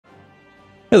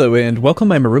Hello and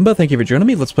welcome, I'm Arumba, thank you for joining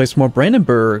me. Let's play some more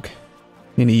Brandenburg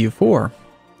in EU4.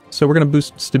 So we're going to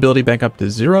boost stability back up to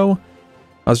 0.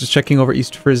 I was just checking over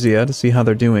East Frisia to see how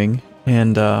they're doing,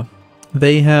 and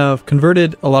they have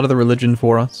converted a lot of the religion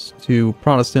for us to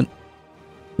Protestant.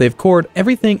 They've cored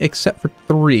everything except for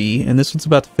 3, and this one's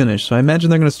about to finish, so I imagine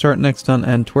they're going to start next on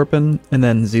Antwerpen and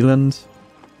then Zeeland.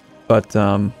 But,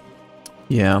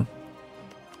 yeah.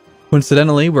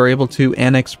 Coincidentally, we're able to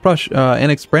annex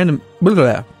Burgundy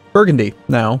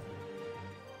now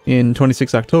in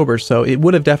 26 October, so it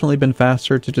would have definitely been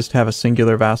faster to just have a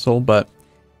singular vassal, but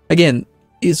again,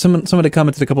 somebody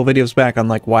commented a couple videos back on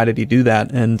like, why did he do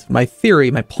that? And my theory,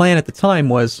 my plan at the time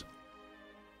was,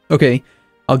 okay,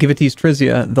 I'll give it to East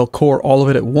Frisia, they'll core all of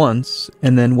it at once,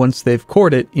 and then once they've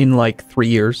cored it in like 3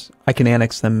 years, I can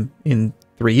annex them in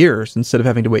 3 years instead of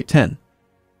having to wait 10.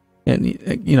 And,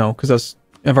 you know, because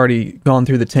I've already gone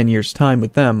through the 10 years time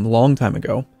with them a long time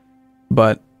ago,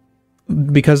 but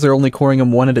because they're only coring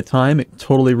them one at a time, it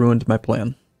totally ruined my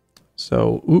plan.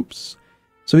 So, oops.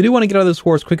 So we do want to get out of this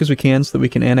war as quick as we can so that we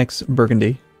can annex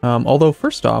Burgundy. Although,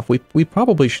 first off, we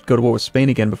probably should go to war with Spain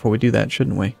again before we do that,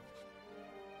 shouldn't we?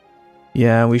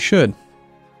 Yeah, we should.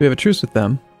 We have a truce with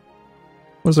them.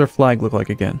 What does our flag look like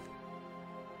again?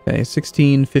 Okay,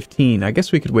 1615. I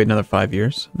guess we could wait another 5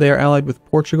 years. They are allied with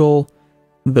Portugal,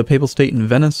 the Papal State in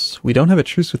Venice. We don't have a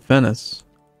truce with Venice.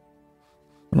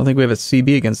 I don't think we have a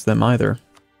CB against them either.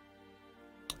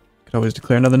 Could always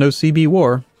declare another no CB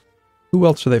war. Who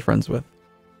else are they friends with?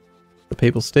 The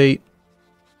Papal State.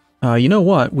 You know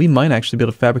what? We might actually be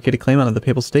able to fabricate a claim on the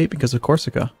Papal State because of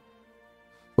Corsica.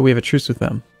 But we have a truce with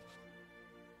them.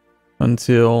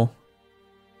 Until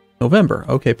November.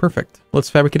 Okay, perfect. Let's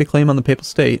fabricate a claim on the Papal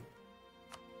State.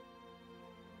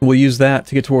 We'll use that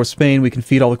to get to war with Spain. We can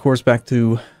feed all the cores back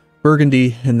to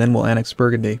Burgundy, and then we'll annex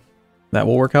Burgundy. That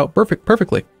will work out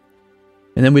perfectly.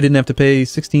 And then we didn't have to pay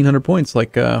 1,600 points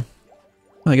like, I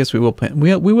guess we will pay.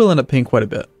 We will end up paying quite a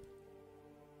bit.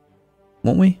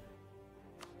 Won't we?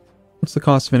 What's the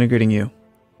cost of integrating you?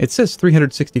 It says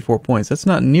 364 points. That's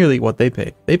not nearly what they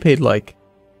paid. They paid like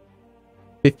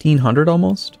 1,500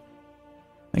 almost.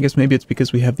 I guess maybe it's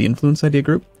because we have the influence idea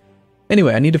group.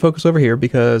 Anyway, I need to focus over here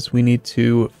because we need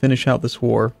to finish out this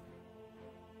war.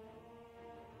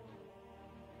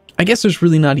 I guess there's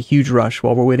really not a huge rush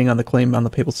while we're waiting on the claim on the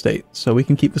Papal State, so we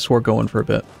can keep this war going for a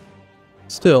bit.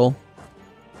 Still,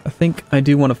 I think I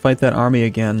do want to fight that army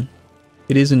again.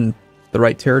 It is in the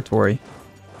right territory.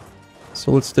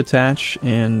 So let's detach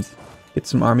and get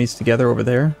some armies together over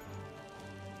there.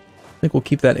 I think we'll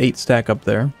keep that 8 stack up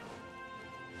there.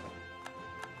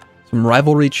 Some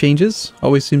rivalry changes.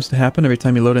 Always seems to happen every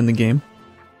time you load in the game.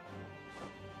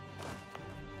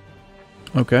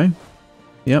 Okay.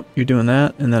 Yep, you're doing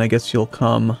that. And then I guess you'll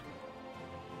come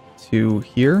to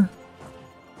here.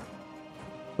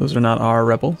 Those are not our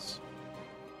rebels.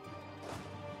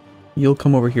 You'll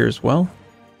come over here as well.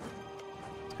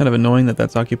 It's kind of annoying that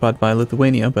that's occupied by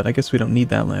Lithuania, but I guess we don't need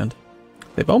that land.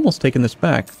 They've almost taken this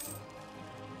back.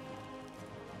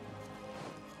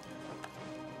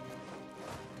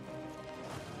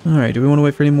 Alright, do we want to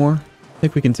wait for any more? I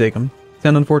think we can take them.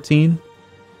 10 on 14.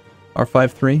 Our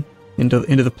 5-3 into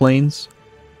the plains.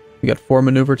 We got 4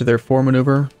 maneuver to their 4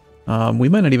 maneuver. We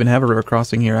might not even have a river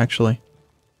crossing here, actually.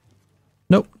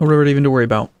 Nope, no river even to worry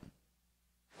about.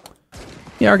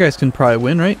 Yeah, our guys can probably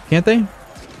win, right? Can't they?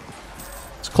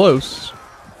 It's close.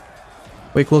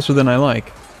 Way closer than I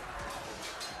like.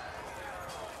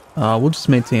 We'll just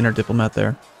maintain our diplomat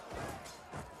there.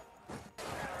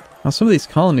 Now, some of these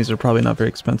colonies are probably not very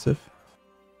expensive,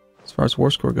 as far as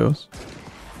war score goes.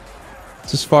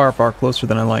 It's just far, far closer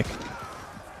than I like.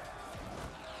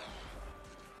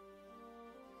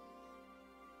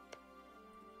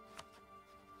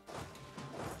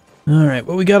 Alright,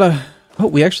 well we gotta... Oh,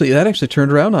 that actually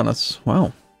turned around on us.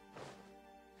 Wow.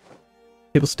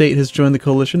 Papal State has joined the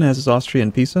coalition, as is Austria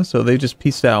and Pisa, so they just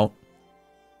peaced out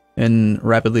and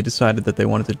rapidly decided that they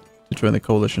wanted to join the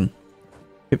coalition.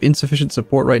 We have insufficient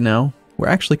support right now. We're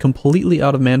actually completely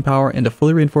out of manpower, and to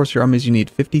fully reinforce your armies you need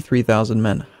 53,000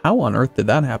 men. How on earth did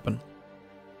that happen?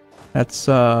 That's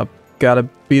gotta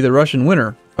be the Russian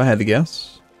winner, if I had to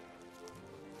guess.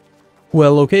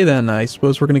 Well, okay then, I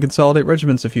suppose we're gonna consolidate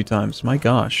regiments a few times. My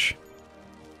gosh.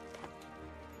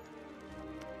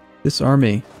 This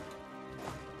army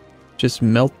just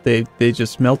they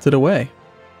just melted away.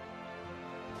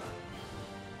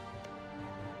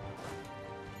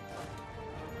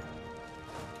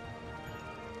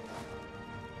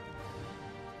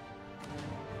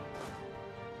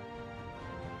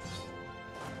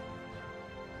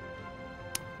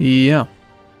 Yeah.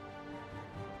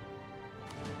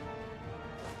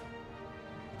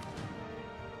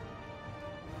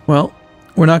 Well,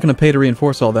 we're not going to pay to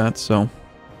reinforce all that, so...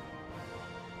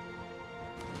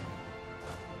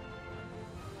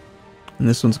 And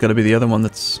this one's got to be the other one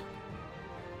that's...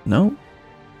 No?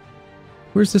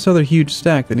 Where's this other huge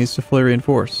stack that needs to fully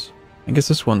reinforce? I guess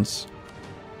this one's...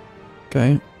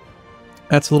 Okay.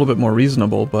 That's a little bit more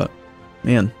reasonable, but...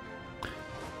 Man.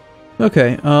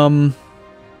 Okay,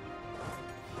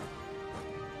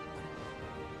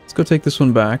 let's go take this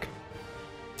one back.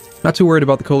 Not too worried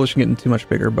about the coalition getting too much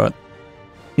bigger, but...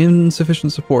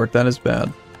 Insufficient support, that is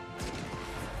bad.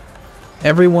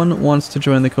 Everyone wants to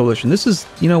join the coalition. This is...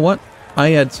 You know what? I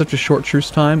had such a short truce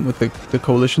time with the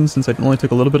coalition, since I only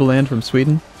took a little bit of land from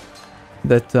Sweden,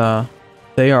 that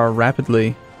they are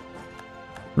rapidly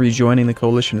rejoining the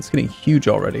coalition. It's getting huge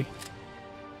already.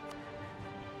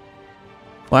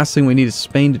 Last thing we need is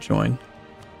Spain to join.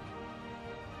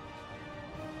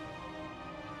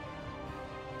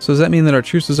 So does that mean that our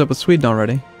truce is up with Sweden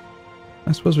already?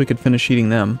 I suppose we could finish eating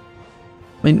them.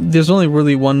 I mean, there's only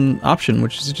really one option,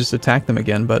 which is to just attack them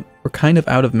again, but we're kind of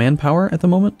out of manpower at the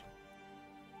moment.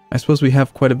 I suppose we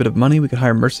have quite a bit of money. We could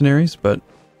hire mercenaries, but...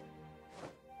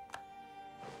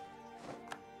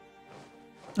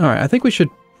 Alright, I think we should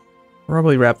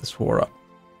probably wrap this war up.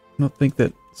 I don't think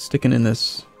that sticking in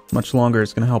this much longer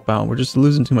is going to help out. We're just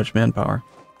losing too much manpower.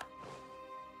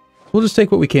 We'll just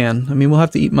take what we can. I mean, we'll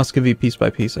have to eat Muscovy piece by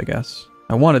piece, I guess.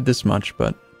 I wanted this much,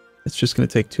 but it's just going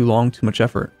to take too long, too much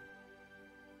effort.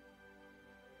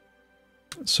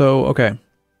 So, okay.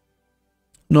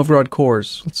 Novgorod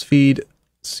cores. Let's feed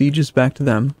sieges back to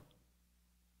them.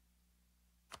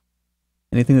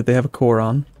 Anything that they have a core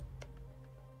on.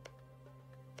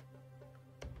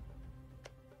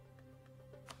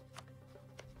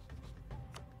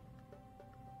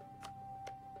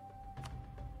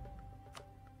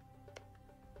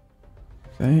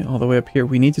 Okay, all the way up here.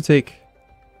 We need to take...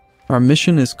 Our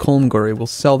mission is Kolmgori. We'll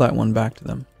sell that one back to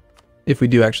them. If we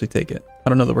do actually take it. I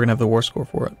don't know that we're going to have the war score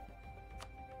for it.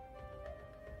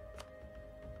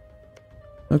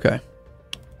 Okay.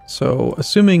 So,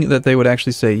 assuming that they would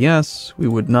actually say yes, we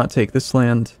would not take this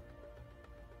land.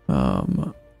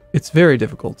 It's very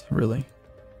difficult, really.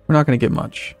 We're not going to get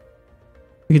much.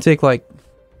 We can take, like,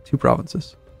 2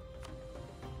 provinces.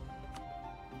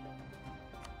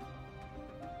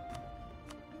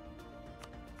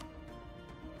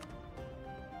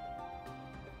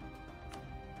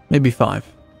 Maybe 5.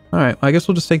 Alright, I guess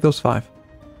we'll just take those 5.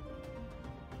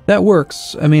 That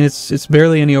works. I mean, it's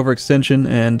barely any overextension,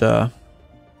 and, oh,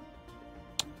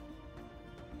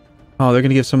 they're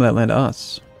gonna give some of that land to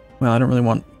us. Well, I don't really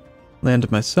want land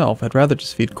to myself. I'd rather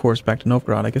just feed cores back to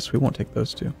Novgorod. I guess we won't take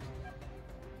those 2.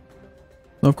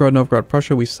 Novgorod,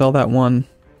 Prussia, we sell that one.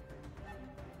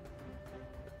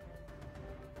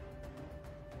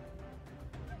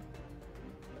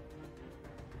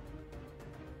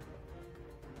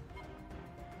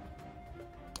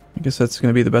 I guess that's going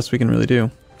to be the best we can really do.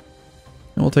 And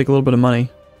we'll take a little bit of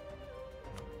money.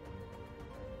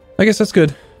 I guess that's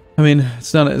good. I mean,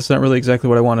 it's not really exactly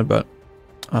what I wanted, but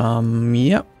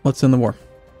yeah, let's end the war.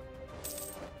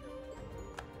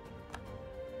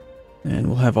 And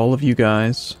we'll have all of you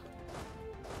guys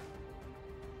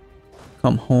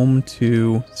come home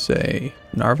to, say,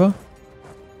 Narva.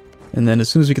 And then as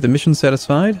soon as we get the mission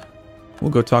satisfied,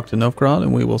 we'll go talk to Novgorod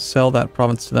and we will sell that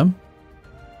province to them.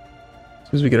 As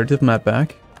soon as we get our diplomat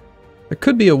back. There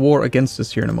could be a war against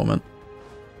us here in a moment.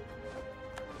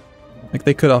 Like,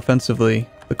 they could offensively...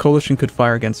 The coalition could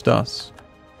fire against us.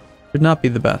 Would not be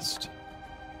the best.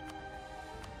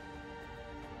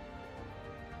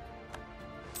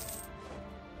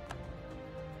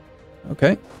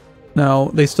 Okay.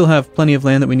 Now, they still have plenty of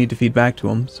land that we need to feed back to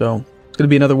them, so... It's going to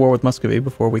be another war with Muscovy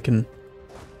before we can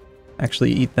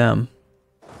actually eat them.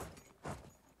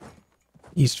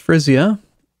 East Frisia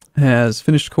has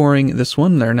finished coring this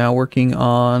one. They're now working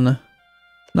on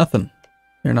nothing.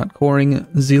 They're not coring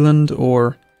Zealand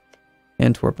or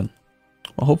Antwerpen.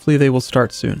 Well, hopefully they will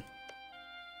start soon.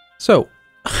 So,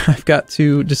 I've got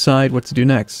to decide what to do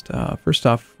next. First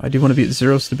off, I do want to be at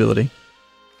 0 stability.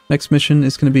 Next mission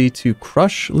is going to be to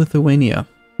crush Lithuania.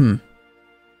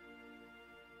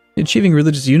 Achieving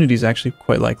religious unity is actually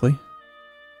quite likely.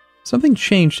 Something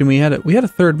changed and we had a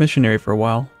third missionary for a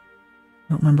while.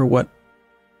 I don't remember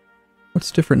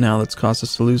what's different now that's caused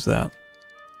us to lose that.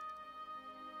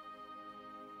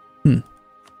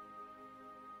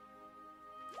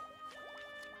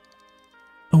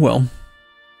 Oh well.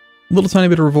 A little tiny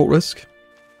bit of revolt risk.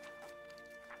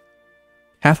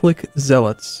 Catholic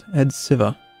Zealots, Ed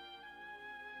Siva.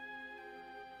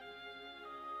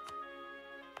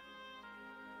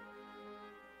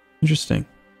 Interesting.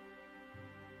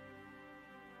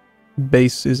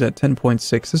 base is at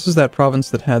 10.6. This is that province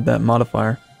that had that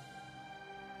modifier.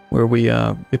 Where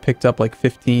it picked up like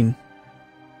 15.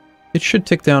 It should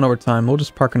tick down over time. We'll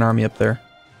just park an army up there.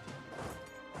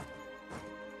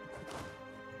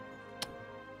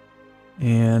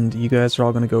 And you guys are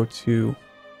all going to go to...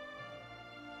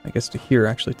 I guess to here,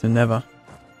 actually, to Neva.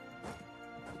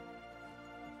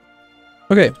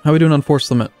 Okay, how are we doing on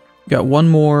force limit? Got one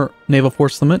more naval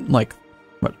force limit, like,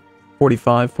 what,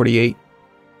 45, 48,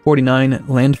 49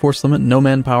 land force limit, no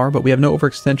manpower, but we have no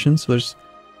overextension, so there's...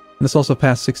 And this also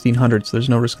passed 1600, so there's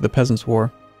no risk of the Peasants'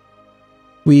 War.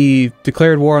 We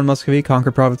declared war on Muscovy,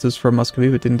 conquered provinces from Muscovy,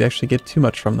 but didn't actually get too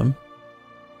much from them.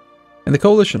 And the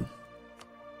coalition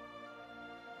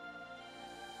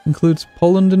includes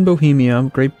Poland and Bohemia,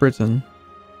 Great Britain.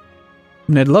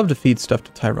 I mean, I'd love to feed stuff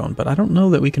to Tyrone, but I don't know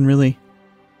that we can really...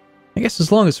 I guess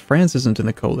as long as France isn't in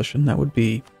the coalition, that would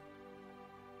be...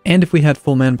 And if we had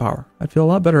full manpower. I'd feel a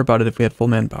lot better about it if we had full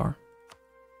manpower.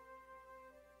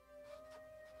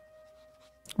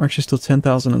 We're actually still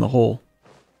 10,000 in the hole.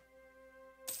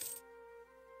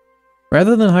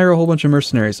 Rather than hire a whole bunch of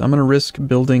mercenaries, I'm going to risk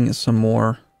building some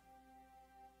more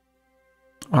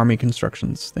army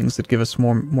constructions, things that give us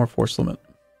more force limit.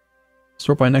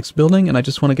 Sort by next building, and I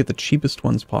just want to get the cheapest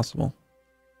ones possible.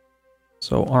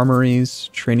 So armories,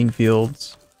 training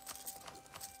fields.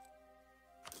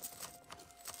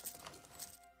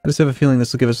 I just have a feeling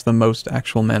this will give us the most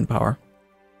actual manpower.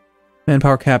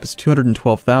 Manpower cap is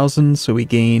 212,000, so we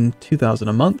gain 2,000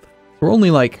 a month. We're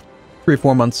only like 3 or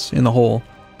 4 months in the hole.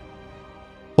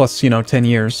 Plus, 10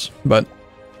 years, but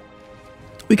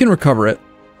we can recover it.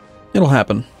 It'll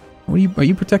happen. Are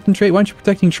you protecting trade? Why aren't you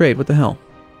protecting trade? What the hell?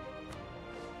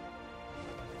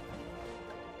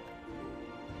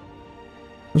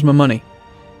 Where's my money?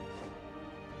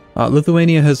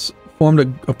 Lithuania has formed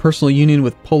a personal union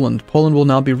with Poland. Poland will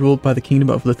now be ruled by the Kingdom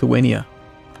of Lithuania.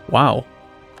 Wow.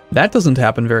 That doesn't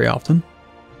happen very often.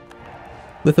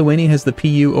 Lithuania has the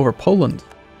PU over Poland.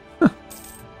 Huh.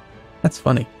 That's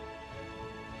funny.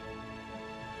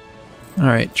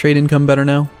 Alright, trade income better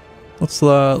now. Let's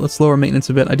lower maintenance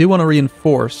a bit. I do want to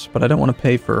reinforce, but I don't want to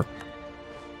pay for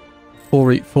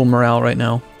full morale right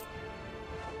now.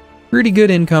 Pretty good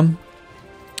income.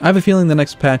 I have a feeling the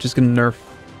next patch is going to nerf.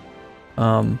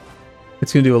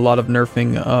 It's going to do a lot of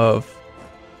nerfing of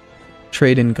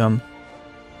trade income.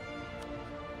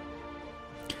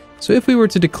 So if we were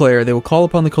to declare, they will call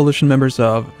upon the coalition members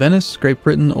of Venice, Great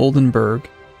Britain, Oldenburg,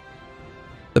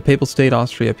 the Papal State,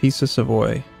 Austria, Peace of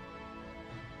Savoy.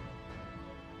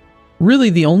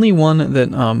 Really, the only one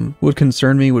that would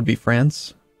concern me would be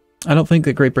France. I don't think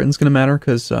that Great Britain's going to matter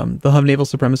because they'll have naval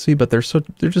supremacy, but they're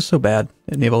just so bad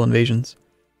at naval invasions.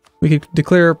 We could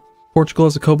declare Portugal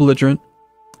as a co-belligerent,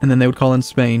 and then they would call in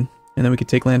Spain, and then we could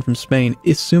take land from Spain,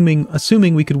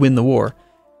 assuming we could win the war.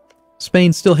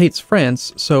 Spain still hates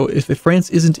France, so if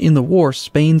France isn't in the war,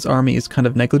 Spain's army is kind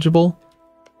of negligible.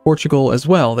 Portugal as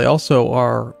well. They also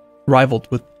are rivaled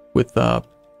with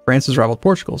France has rivaled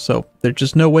Portugal, so there's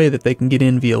just no way that they can get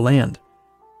in via land.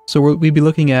 So we'd be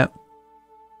looking at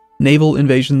naval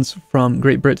invasions from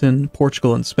Great Britain,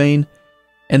 Portugal, and Spain,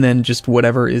 and then just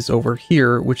whatever is over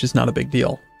here, which is not a big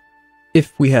deal,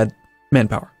 if we had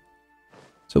manpower.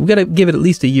 So we've got to give it at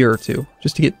least a year or two,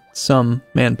 just to get some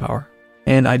manpower,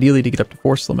 and ideally to get up to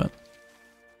force limit.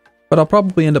 But I'll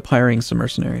probably end up hiring some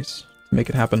mercenaries to make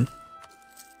it happen.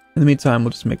 In the meantime,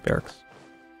 we'll just make barracks.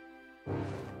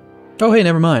 Oh hey,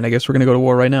 never mind, I guess we're going to go to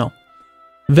war right now.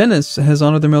 Venice has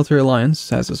honored their military alliance,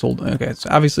 has this old... Okay, so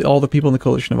obviously all the people in the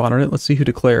coalition have honored it. Let's see who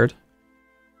declared.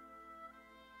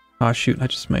 Ah, shoot, I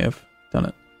just may have done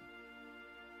it.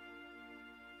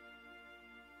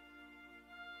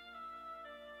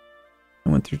 I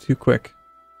went through too quick.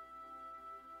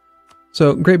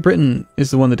 So, Great Britain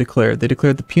is the one that declared. They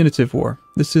declared the punitive war.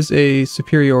 This is a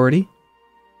superiority.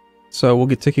 So we'll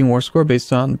get ticking war score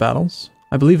based on battles.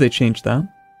 I believe they changed that.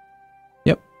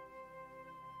 Yep.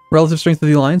 Relative strength of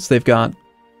the alliance, they've got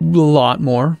a lot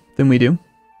more than we do.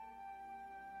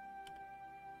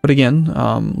 But again,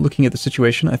 looking at the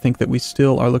situation, I think that we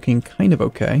still are looking kind of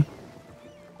okay.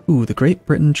 Ooh, the Great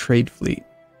Britain Trade Fleet.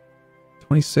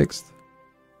 26th.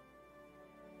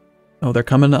 Oh, they're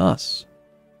coming to us.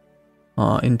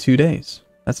 In 2 days.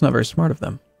 That's not very smart of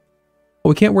them.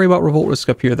 Well, we can't worry about revolt risk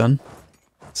up here then.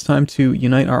 It's time to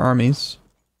unite our armies.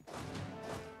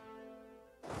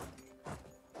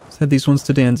 Let's head these ones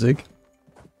to Danzig.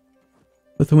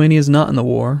 Lithuania is not in the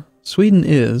war. Sweden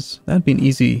is. That'd be an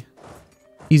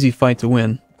easy fight to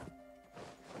win.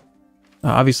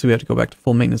 Obviously, we have to go back to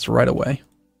full maintenance right away.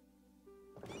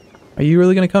 Are you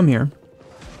really going to come here?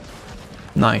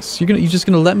 Nice. You're just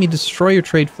going to let me destroy your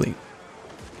trade fleet.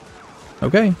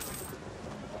 Okay.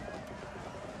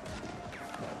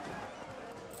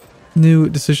 New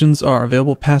decisions are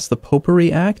available past the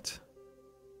Popery Act.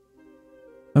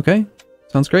 Okay,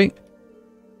 sounds great.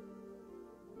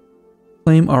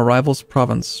 Claim our rival's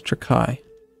province, Trakai.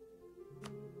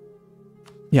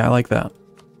 Yeah, I like that.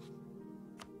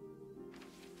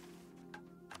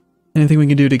 Anything we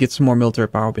can do to get some more military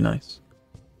power would be nice.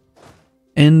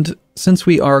 And since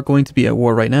we are going to be at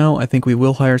war right now, I think we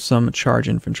will hire some charge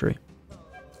infantry.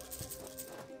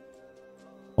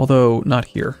 Although, not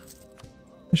here.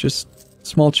 There's just a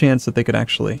small chance that they could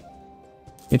actually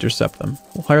intercept them.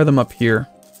 We'll hire them up here.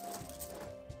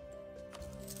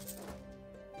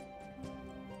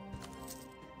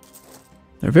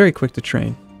 They're very quick to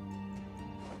train.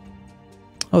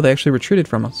 Oh, they actually retreated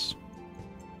from us.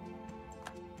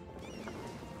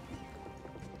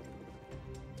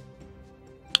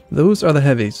 Those are the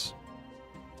heavies.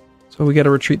 So we gotta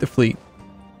retreat the fleet.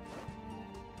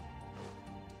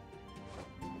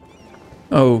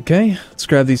 Okay, let's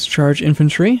grab these charge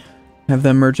infantry. Have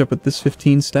them merge up with this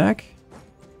 15 stack.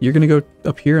 You're gonna go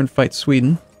up here and fight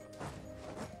Sweden,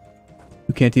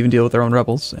 who can't even deal with their own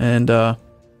rebels. And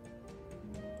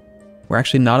we're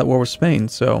actually not at war with Spain,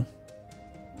 so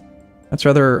that's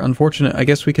rather unfortunate. I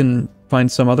guess we can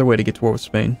find some other way to get to war with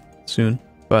Spain soon,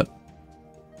 but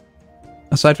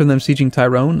aside from them sieging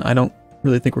Tyrone, I don't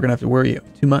really think we're going to have to worry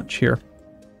too much here.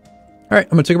 Alright,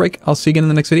 I'm going to take a break. I'll see you again in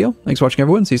the next video. Thanks for watching,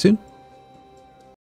 everyone. See you soon.